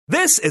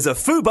This is a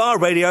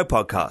Fubar Radio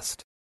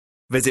podcast.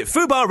 Visit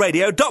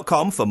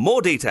fubarradio.com for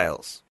more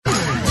details.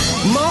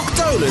 Mark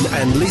Dolan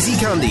and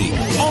Lizzie Cundy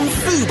on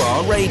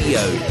Fubar Radio.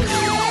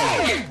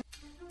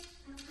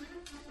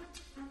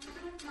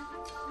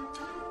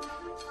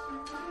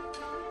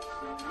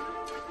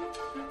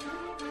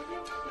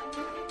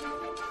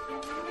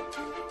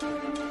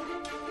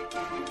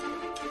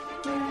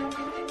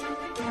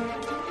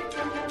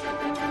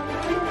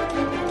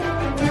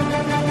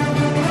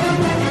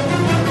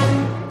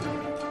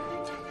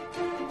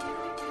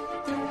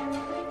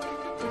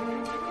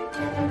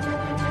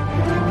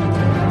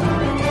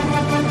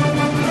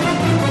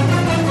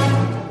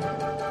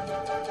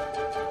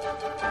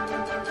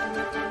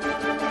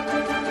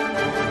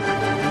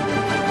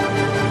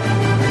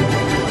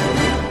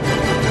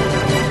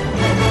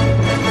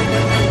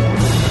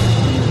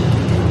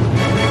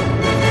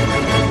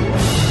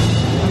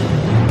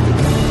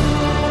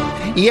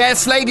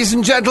 Yes, ladies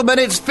and gentlemen,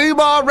 it's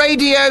Fubar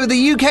Radio,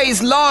 the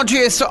UK's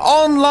largest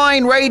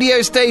online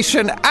radio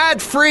station,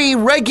 ad-free,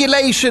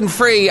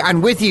 regulation-free,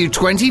 and with you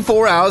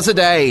 24 hours a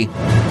day.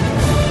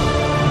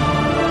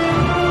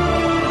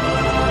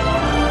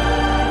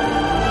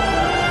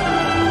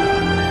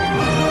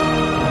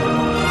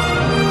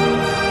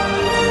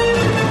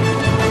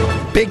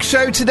 Big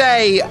show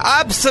today.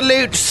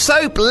 Absolute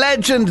soap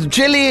legend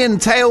Gillian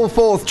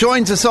Tailforth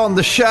joins us on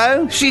the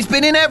show. She's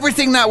been in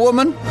everything, that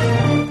woman.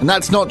 And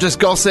that's not just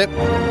gossip.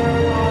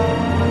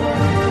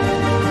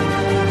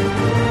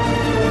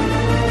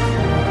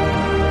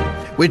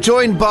 We're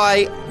joined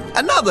by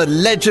another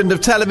legend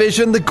of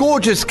television. The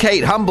gorgeous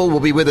Kate Humble will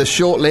be with us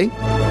shortly.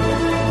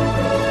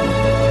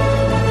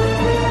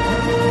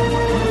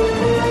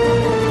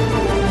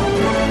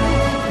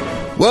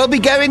 We'll be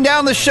going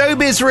down the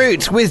showbiz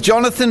route with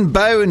Jonathan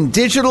Bone,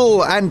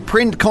 digital and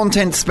print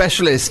content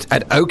specialist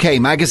at OK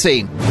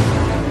Magazine.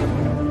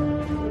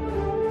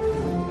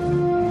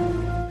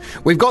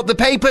 We've got the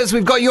papers,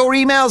 we've got your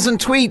emails and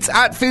tweets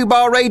at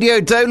Fubar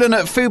Radio, Dolan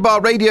at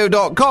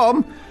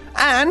fubarradio.com.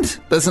 And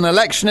there's an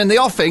election in the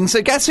offing,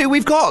 so guess who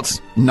we've got?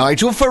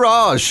 Nigel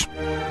Farage.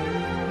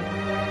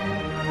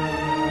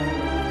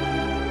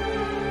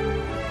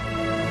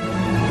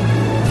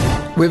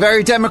 We're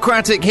very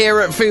democratic here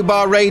at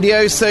Fubar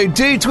Radio, so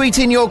do tweet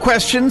in your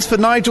questions for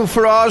Nigel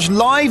Farage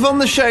live on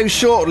the show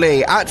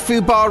shortly at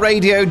Fubar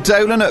Radio,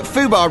 Dolan at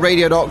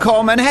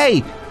fubarradio.com. And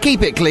hey,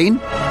 keep it clean.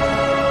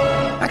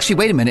 Actually,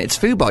 wait a minute, it's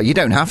Fubar, you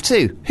don't have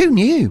to. Who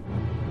knew?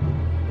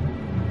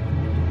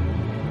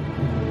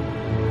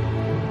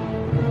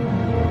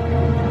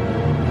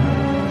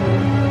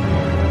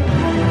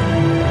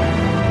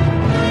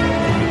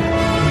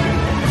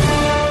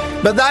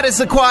 But that is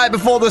the quiet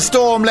before the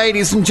storm,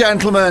 ladies and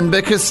gentlemen,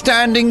 because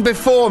standing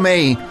before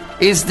me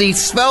is the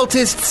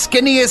sveltest,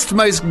 skinniest,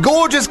 most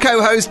gorgeous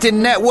co-host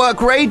in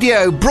network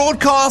radio,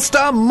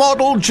 broadcaster,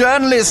 model,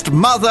 journalist,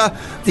 mother,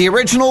 the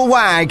original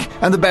wag,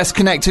 and the best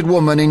connected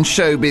woman in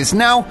showbiz.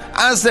 Now,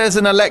 as there's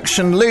an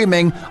election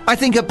looming, I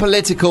think a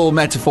political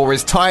metaphor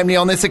is timely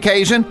on this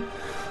occasion.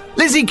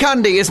 Lizzie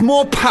Cundy is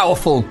more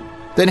powerful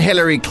than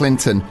Hillary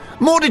Clinton,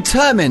 more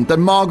determined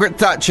than Margaret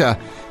Thatcher,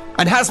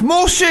 and has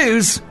more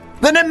shoes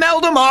than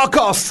Imelda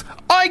Marcos.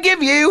 I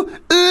give you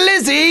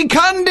Lizzie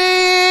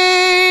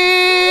Cundy!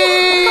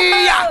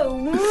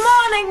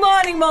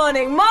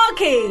 Morning,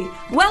 Marky.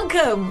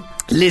 Welcome.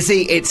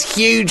 Lizzie, it's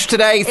huge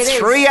today.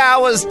 3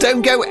 hours.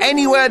 Don't go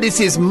anywhere.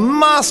 This is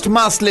must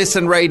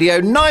listen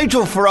radio.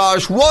 Nigel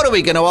Farage, what are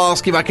we going to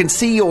ask you? I can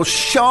see you're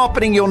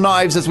sharpening your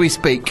knives as we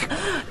speak.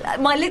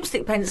 My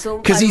lipstick pencil,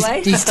 because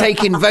he's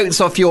taking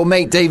votes off your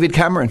mate David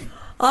Cameron.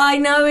 I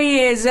know he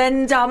is,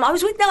 and I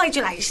was with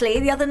Nigel actually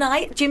the other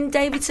night. Jim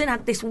Davidson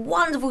had this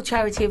wonderful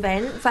charity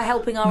event for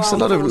helping our armed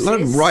forces. A lot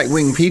of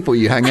right-wing people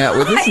you hang out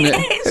with, isn't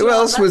it? Who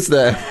else was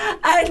there?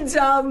 And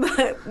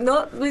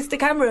not Mr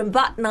Cameron,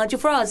 but Nigel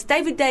Farage,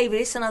 David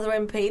Davis, another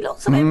MP,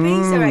 lots of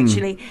MPs there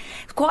actually.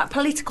 It's quite a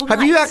political night.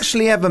 Have you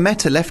actually ever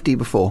met a lefty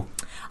before?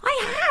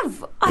 I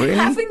have. Really?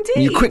 I have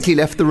indeed. You quickly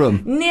left the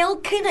room. Neil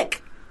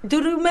Kinnock. Do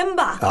you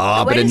remember?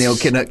 Ah, a bit of Neil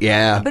Kinnock,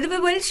 yeah. A bit of a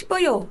Welsh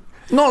boy.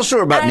 Not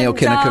sure about Neil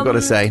Kinnock, I've got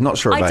to say. Not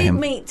sure about him.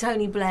 I did meet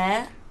Tony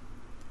Blair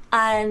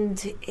and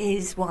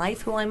his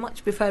wife, who I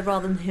much preferred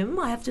rather than him,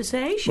 I have to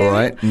say. Sherry. All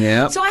right,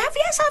 yeah. So I've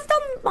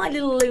done my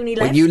little loony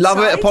left. Well, you love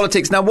side. a bit of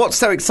politics. Now, what's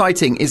so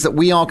exciting is that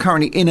we are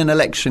currently in an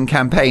election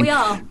campaign. We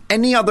are.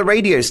 Any other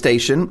radio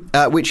station,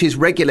 which is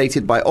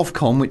regulated by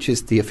Ofcom, which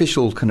is the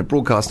official kind of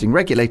broadcasting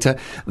regulator,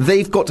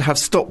 they've got to have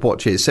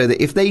stopwatches so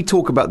that if they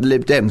talk about the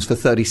Lib Dems for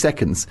 30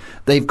 seconds,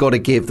 they've got to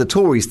give the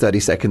Tories 30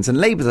 seconds and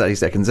Labour 30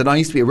 seconds. And I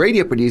used to be a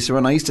radio producer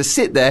and I used to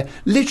sit there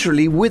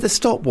literally with a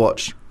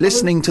stopwatch,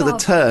 listening to the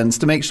turns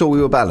to make sure sure we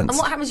were balanced. And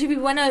what happens if we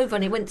went over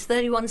and it went to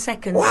 31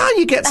 seconds? Well,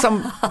 you get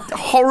some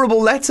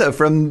horrible letter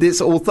from this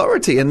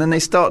authority and then they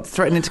start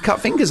threatening to cut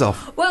fingers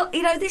off. Well,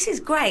 this is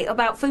great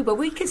about Fubar.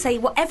 We can say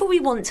whatever we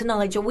want to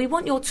Nigel. We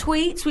want your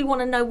tweets. We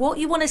want to know what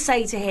you want to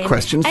say to him.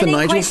 Questions for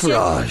Nigel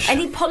Farage.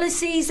 Any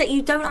policies that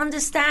you don't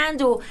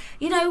understand, or,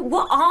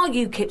 what are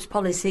UKIP's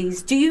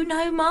policies? Do you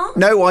know, Mark?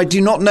 No, I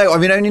do not know.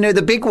 I only know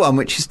the big one,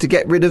 which is to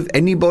get rid of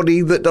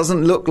anybody that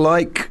doesn't look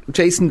like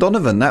Jason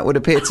Donovan. That would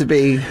appear to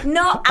be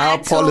not our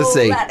at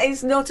policy. All. That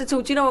is not at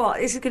all. Do you know what?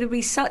 This is going to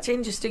be such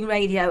interesting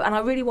radio, and I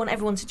really want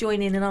everyone to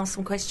join in and ask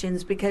some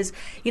questions because,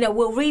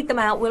 we'll read them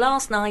out. We'll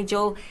ask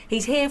Nigel.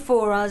 He's here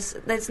for us.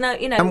 There's no,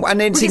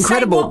 and it's we can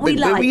incredible. Say what we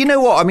like. You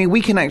know what?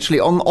 We can actually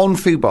on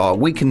Fubar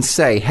we can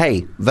say,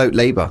 hey, vote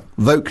Labour,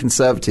 vote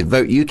Conservative,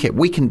 vote UKIP.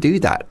 We can do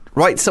that.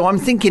 Right, so I'm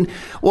thinking,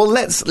 well,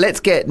 let's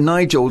get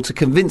Nigel to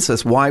convince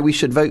us why we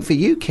should vote for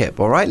UKIP.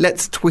 All right,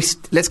 let's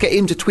get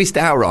him to twist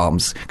our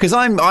arms because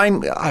I'm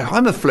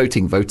a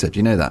floating voter. Do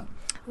you know that?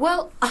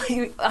 Well,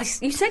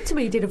 you said to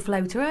me you did a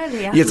floater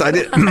earlier. Yes, I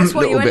did. That's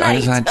why you were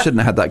late. I shouldn't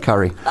have had that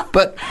curry.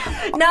 But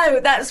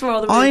no, that's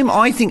rather.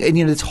 I think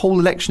this whole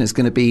election is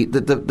going to be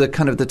the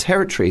kind of the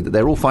territory that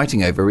they're all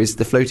fighting over is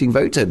the floating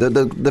voter,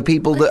 the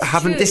people that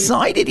haven't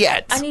decided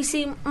yet. And you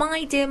see,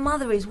 my dear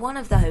mother is one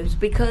of those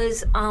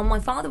because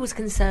my father was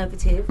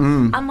Conservative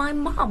and my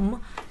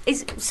mum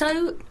is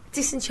so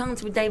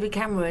disenchanted with David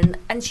Cameron,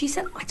 and she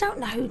said, I don't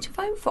know who to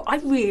vote for. I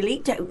really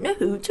don't know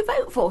who to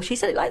vote for. She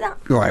said it like that.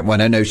 Right, well,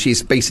 no,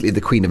 she's basically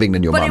the Queen of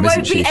England, your mum,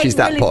 isn't she? She's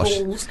that posh.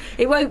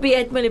 It won't be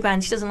Ed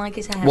Miliband. She doesn't like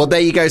his hair. Well, there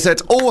you go. So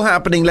it's all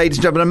happening, ladies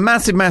and gentlemen. A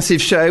massive, massive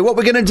show. What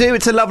we're going to do,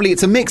 it's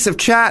a mix of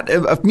chat,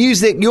 of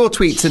music, your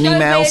tweets and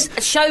emails.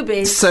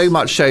 Showbiz. So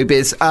much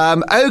showbiz.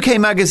 OK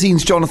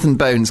Magazine's Jonathan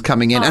Bones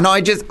coming in. And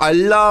I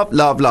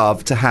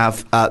love to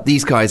have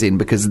these guys in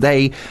because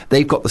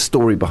they've got the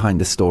story behind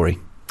the story.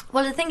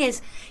 Well, the thing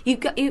is,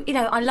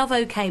 I love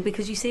OK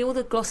because you see all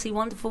the glossy,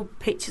 wonderful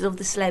pictures of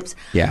the celebs.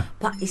 Yeah.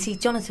 But you see,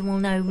 Jonathan will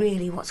know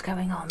really what's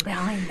going on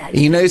behind those.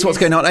 He knows what's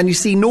going on. And you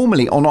see,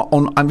 normally I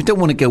don't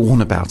want to go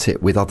on about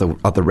it with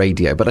other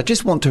radio, but I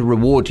just want to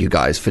reward you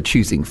guys for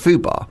choosing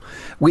Fubar,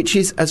 which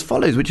is as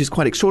follows, which is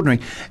quite extraordinary.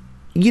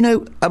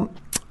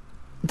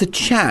 The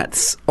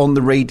chats on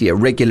the radio,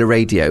 regular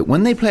radio,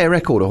 when they play a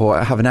record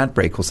or have an ad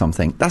break or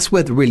something, that's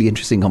where the really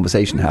interesting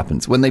conversation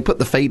happens. When they put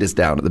the faders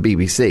down at the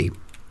BBC,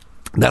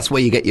 that's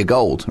where you get your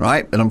gold,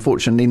 right? And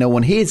unfortunately, no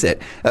one hears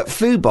it. At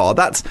Fubar,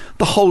 that's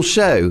the whole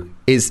show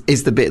is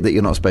the bit that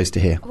you're not supposed to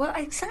hear. Well,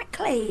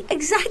 exactly,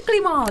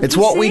 Mark. It's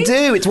what we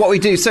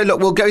do. So look,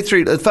 we'll go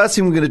through. The first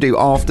thing we're going to do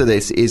after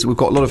this is we've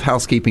got a lot of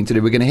housekeeping to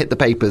do. We're going to hit the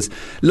papers,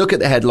 look at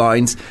the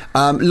headlines,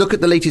 look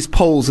at the latest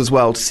polls as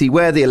well to see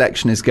where the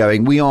election is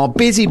going. We are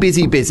busy.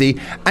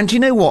 And do you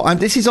know what?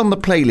 This is on the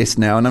playlist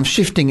now, and I'm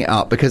shifting it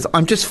up because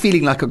I'm just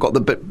feeling like I've got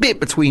the bit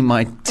between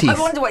my teeth. I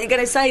wonder what you're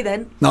going to say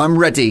then. No, I'm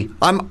ready.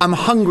 I'm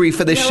hungry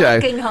for this show.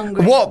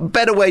 Hungry. What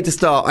better way to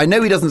start? I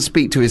know he doesn't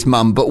speak to his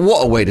mum, but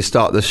what a way to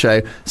start the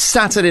show.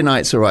 Saturday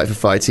Night's All Right for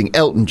Fighting.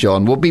 Elton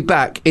John will be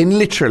back in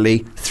literally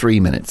 3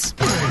 minutes.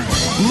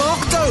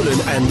 Mark Dolan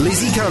and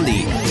Lizzie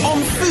Cundy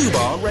on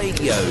Fubar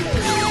Radio.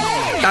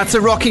 That's a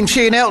rocking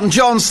tune. Elton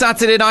John,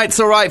 Saturday Night's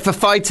All Right for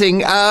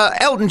Fighting.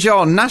 Elton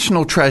John,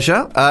 national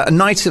treasure, a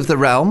knight of the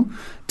realm.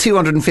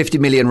 250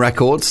 million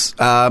records,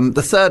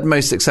 the third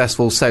most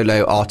successful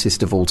solo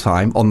artist of all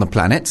time on the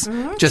planet,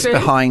 just true.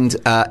 behind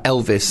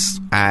Elvis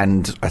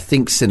and I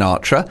think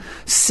Sinatra.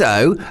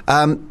 So,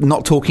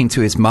 not talking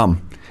to his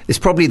mum. It's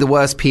probably the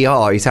worst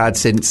PR he's had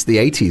since the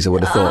 80s, I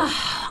would have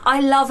thought. I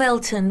love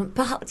Elton,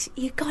 but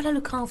you've got to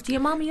look after your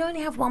mum. You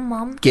only have one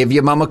mum. Give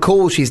your mum a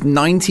call. She's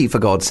 90, for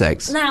God's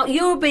sakes. Now,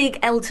 you're a big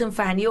Elton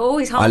fan. You're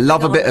always I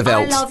love a bit of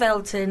Elton. I love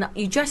Elton.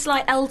 You dress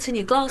like Elton.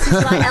 Your glasses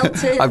like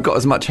Elton. I've got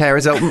as much hair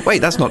as Elton. Wait,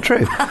 that's not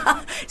true.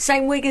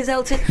 Same wig as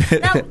Elton.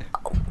 Now,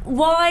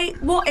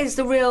 what is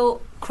the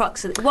real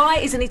crux of it? Why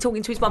isn't he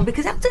talking to his mum?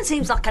 Because Elton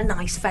seems like a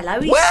nice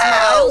fellow. He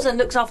smiles and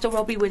looks after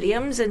Robbie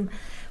Williams and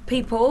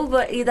people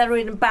that are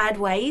in a bad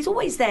way. He's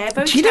always there.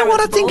 Very Do you know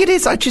what I think it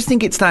is? I just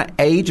think it's that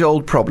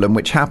age-old problem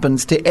which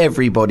happens to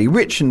everybody,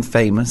 rich and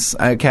famous,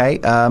 okay,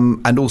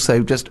 and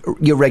also just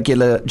your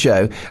regular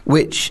Joe,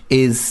 which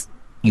is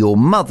your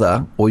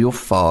mother or your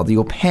father,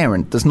 your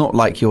parent, does not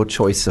like your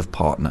choice of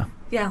partner.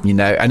 Yeah. You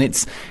know,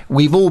 and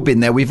we've all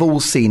been there, we've all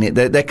seen it.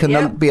 There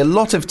can be a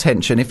lot of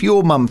tension. If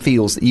your mum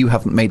feels that you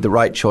haven't made the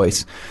right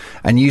choice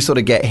and you sort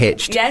of get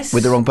hitched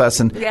with the wrong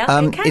person,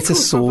 it's a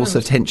source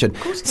of tension.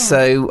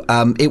 So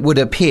it would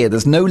appear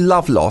there's no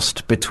love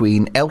lost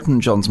between Elton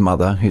John's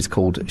mother, who's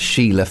called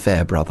Sheila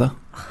Fairbrother.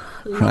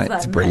 Right,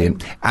 it's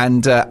brilliant.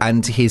 And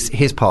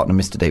his partner,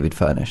 Mr. David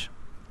Furnish.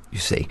 You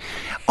see,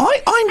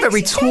 I'm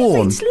very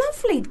torn. It's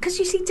lovely because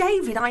you see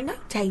David. I know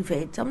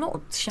David. I'm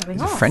not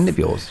showing off. A friend of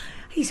yours.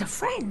 he's a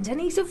friend and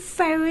he's a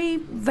very,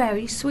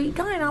 very sweet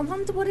guy. And I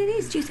wonder what it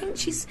is. Do you think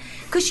she's...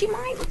 Because she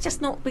might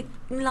just not be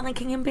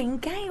liking him being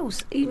gay, or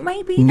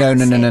maybe... No.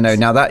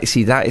 Now, that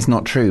is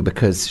not true,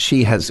 because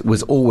she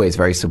was always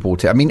very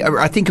supportive. I mean,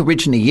 I think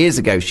originally, years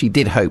ago, she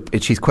did hope...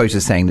 She's quoted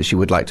as saying that she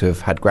would like to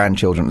have had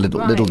grandchildren.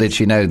 Little did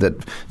she know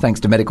that, thanks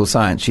to medical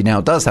science, she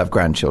now does have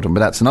grandchildren. But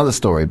that's another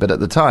story. But at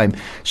the time,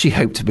 she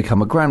hoped to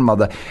become a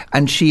grandmother.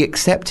 And she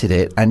accepted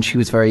it, and she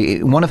was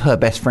very... One of her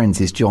best friends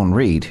is John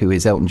Reid, who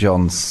is Elton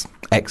John's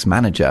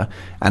ex-manager,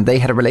 and they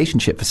had a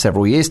relationship for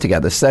several years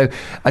together. So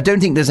I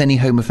don't think there's any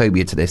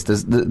homophobia to this.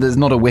 There's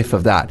not a whiff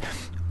of that.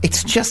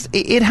 It's just,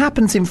 it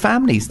happens in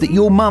families that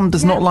your mum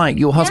does not like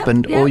your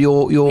husband or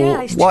your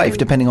wife,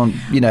 depending on,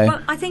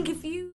 Well, I think if you...